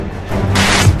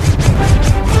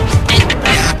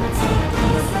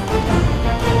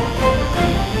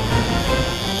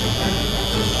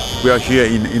We are here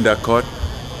in the court.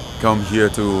 Come here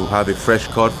to have a fresh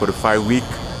cut for the fight week.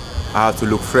 I have to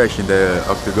look fresh in the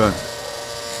octagon.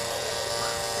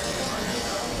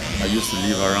 I used to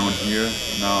live around here.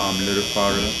 Now I'm a little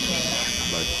farther,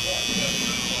 but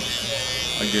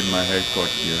I get my hair cut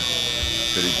here.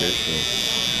 Pretty good, so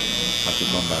I have to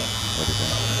come back all the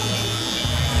time.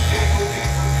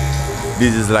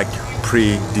 This is like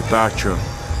pre-departure.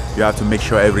 You have to make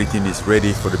sure everything is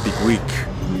ready for the big week.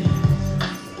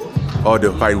 All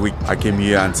the fight week, I came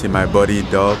here and see my buddy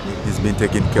dog. He's been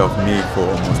taking care of me for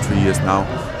almost 3 years now.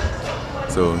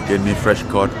 So get me fresh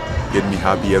cut, get me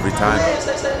happy every time.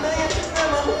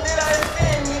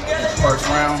 First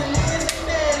round.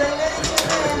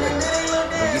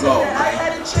 Let's go,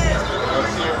 man.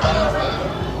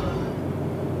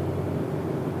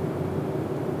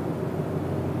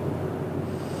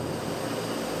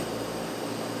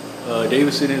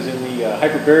 Deiveson is in the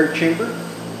hyperbaric chamber.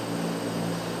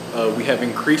 We have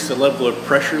increased the level of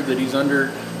pressure that he's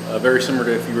under, very similar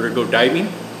to if you were to go diving.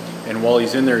 And while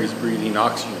he's in there, he's breathing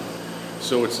oxygen.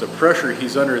 So it's the pressure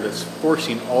he's under that's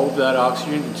forcing all of that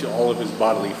oxygen into all of his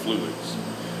bodily fluids.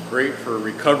 Great for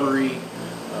recovery,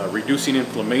 reducing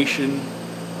inflammation,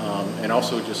 and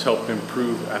also just help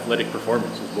improve athletic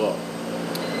performance as well.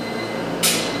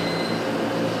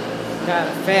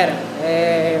 Cara, fera,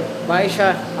 é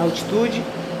baixa altitude,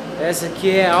 essa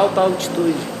aqui é alta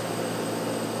altitude.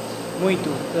 Muito.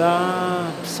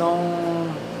 São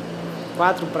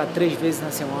 4 para 3 vezes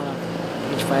na semana que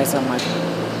a gente faz essa máquina.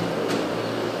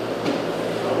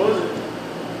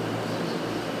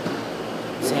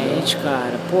 Sente,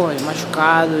 cara. Pô, os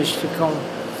machucados ficam...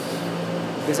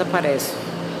 desaparecem.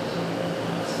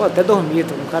 Pô, até dormir,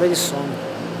 tô com cara de sono.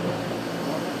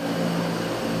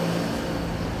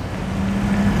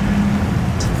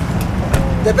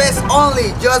 The best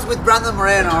only, just with Brandon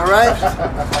Moreno, alright?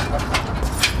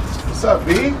 What's up,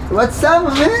 B? What's up,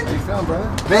 man? How you feeling, brother?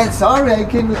 Man, sorry, I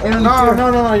came early.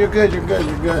 No, you're good. Come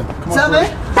What's up, man?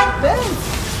 Man.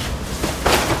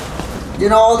 You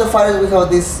know, all the fighters, we have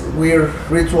these weird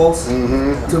rituals.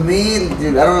 To me,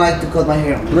 dude, I don't like to cut my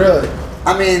hair. Really?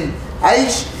 I mean, I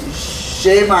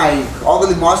shave my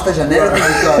ugly mustache and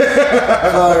everything because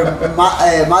for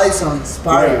Madison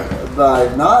sparring. Yeah.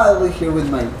 But now I will here with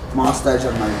my mustache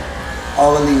and my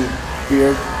ugly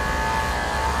beard.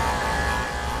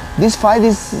 This fight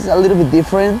is a little bit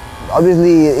different.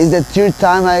 Obviously, it's the 3rd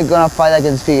time I'm gonna fight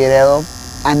against Figueiredo,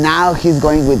 and now he's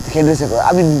going with Henry Cejudo.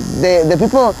 I mean, the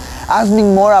people ask me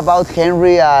more about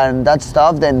Henry and that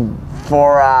stuff than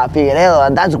for Figueiredo,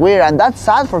 and that's weird, and that's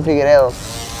sad for Figueiredo.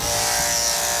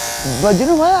 But you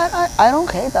know what? I don't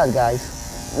hate that, guys.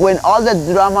 When all the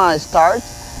drama starts,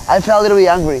 I felt a little bit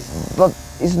angry, but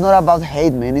it's not about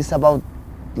hate, man. It's about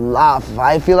love.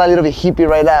 I feel a little bit hippie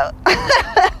right now.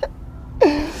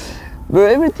 But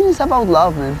everything is about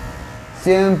love, man.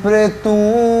 Siempre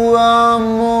tu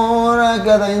amor a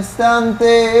cada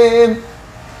instante.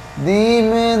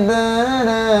 Dime,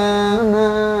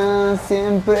 da,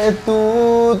 siempre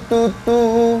tú,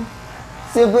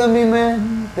 siempre en mi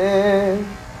mente.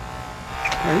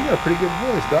 Man, you got a pretty good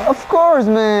voice, dog. Of course,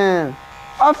 man.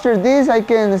 After this, I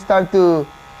can start to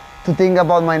think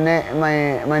about my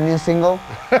new single.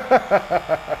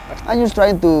 I'm just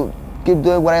trying to keep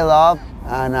doing what I love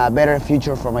and a better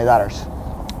future for my daughters.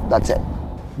 That's it.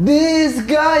 This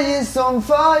guy is on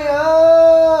fire.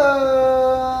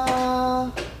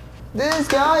 This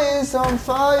guy is on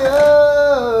fire.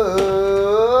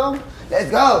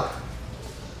 Let's go.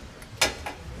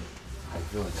 How you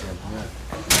feeling, champion?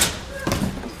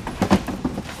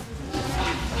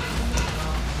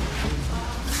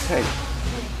 Hey,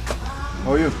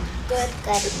 how are you? Good.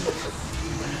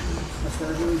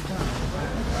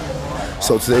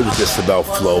 So today was just about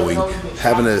flowing,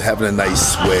 having a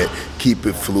nice sweat, keep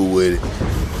it fluid.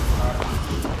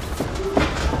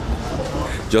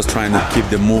 Just trying to keep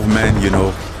the movement, you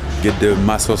know, get the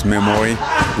muscles memory.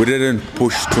 We didn't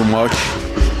push too much.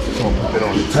 So a bit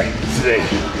on the tight today.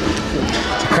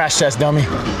 It's a crash test, dummy.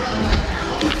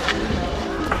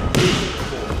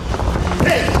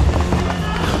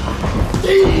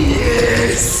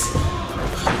 Yes!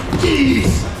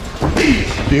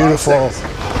 Beautiful.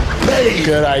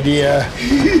 Good idea.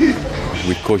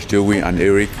 With Coach Dewey and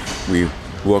Eric, we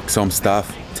work some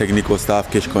stuff, technical stuff,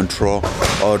 cage control,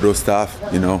 all those stuff,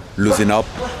 you know, loosen up.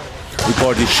 We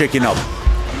call this shaking up.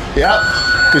 Yeah.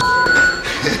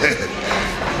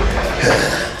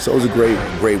 So it was a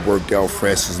great workout.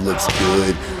 Francis looks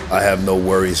good. I have no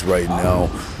worries right now.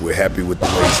 We're happy with the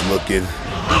way he's looking.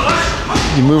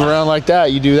 You move around like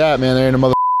that, you do that, man, there ain't a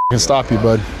mother can stop you,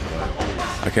 bud.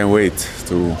 I can't wait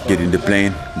to get in the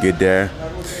plane, get there,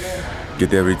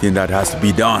 get everything that has to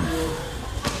be done.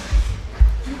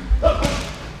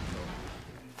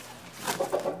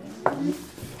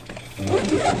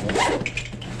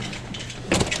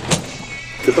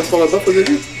 T'es pas sur la baffe au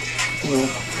début? Non.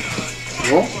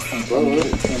 Non? Ouais.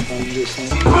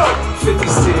 50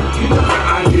 Cent, you know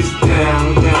how I get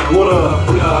down, down. What up,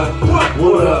 God?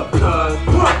 What up, God?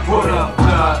 What up,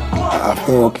 God? I've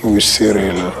been working with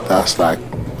Cyril, that's like,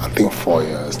 I think 4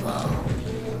 years now.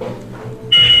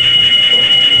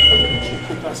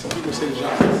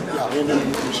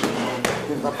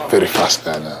 Very fast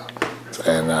learner,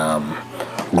 and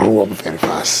grew up very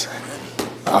fast.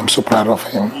 I'm so proud of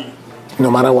him. No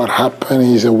matter what happened,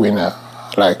 he's a winner.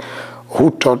 Like,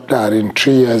 who thought that in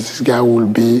 3 years this guy will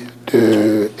be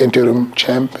the interim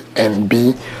champ and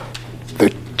be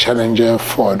the challenger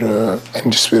for the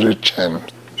undisputed champ?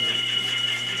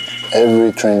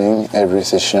 Every training, every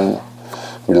session,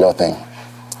 reloading.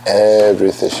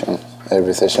 Every session,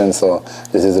 so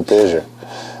this is a pleasure.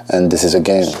 And this is a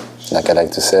game. Like I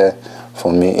like to say,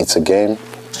 for me it's a game.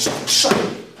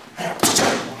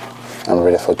 I'm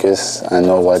really focused. I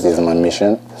know what is my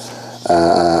mission.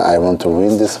 I want to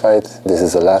win this fight. This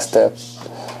is the last step.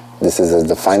 This is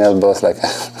the final boss, like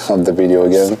of the video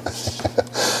game.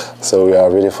 So we are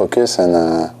really focused, and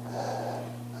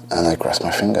I cross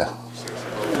my finger.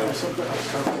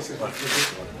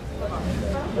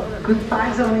 Group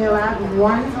 5's only allowed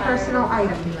one personal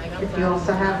item. If you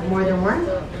also have more than one,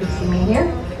 you see me here,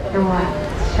 and we'll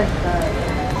check the...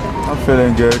 I'm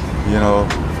feeling good, you know,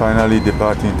 finally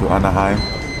departing to Anaheim.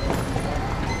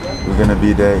 We're gonna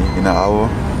be there in an hour.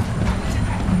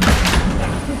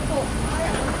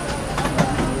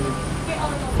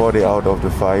 $40 out of the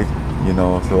fight, you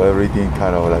know, so everything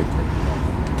kind of like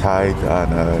tight,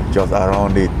 and just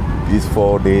around it, these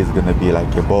 4 days gonna be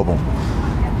like a bubble.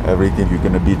 Everything you're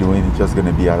gonna be doing is just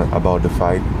gonna be about the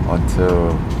fight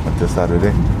until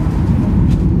Saturday.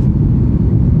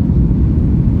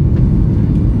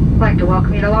 I'd like to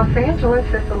welcome you to Los Angeles.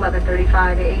 It's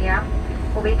 11:35 a.m.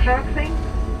 We'll be taxiing.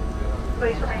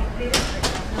 Please remain seated.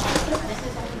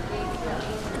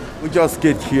 We just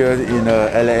get here in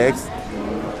LAX.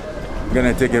 We're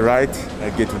gonna take a ride,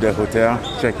 get to the hotel,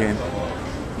 check in.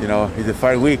 You know, it's a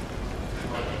fight week.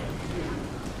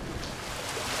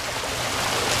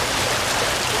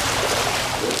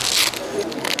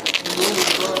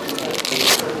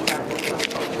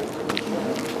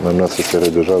 Même là, c'est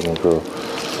serré déjà, donc...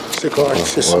 C'est correct,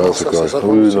 c'est ça. Ouais, c'est correct.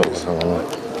 Oui, non, c'est vraiment...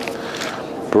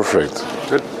 Perfect.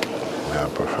 Good. Yeah,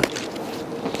 perfect.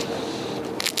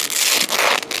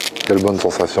 Quelle bonne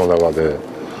sensation d'avoir des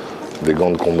gants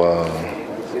de combat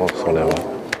sur les mains.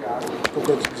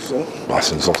 Pourquoi tu dis ça? Bah,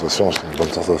 c'est une sensation, c'est une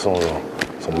bonne sensation. Genre.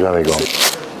 Ils sont bien les gants.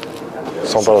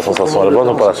 Sens pas la sensation, elle est bonne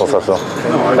ou pas la sensation? Ah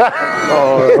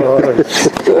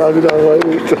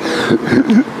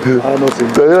non, c'est...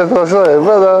 T'as vu la sensation, elle est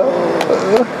bonne, hein?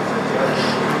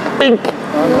 Pink.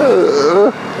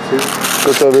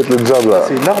 Quand tu vas mettre le jab là.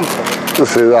 C'est énorme ça.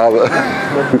 C'est énorme.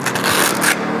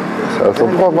 Elles sont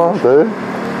propres, hein, t'as vu?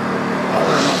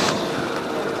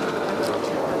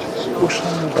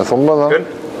 Elles sont bonnes, hein?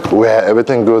 Yeah,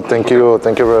 everything good. Thank you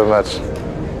very much.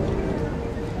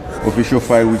 Official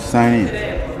fight week signing.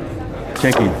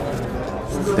 Checking,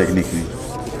 technically.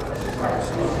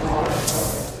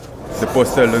 The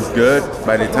poster looks good.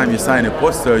 By the time you sign a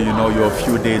poster, you know you're a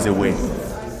few days away.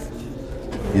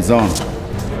 It's on. It's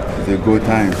a good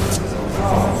time.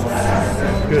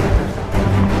 Good.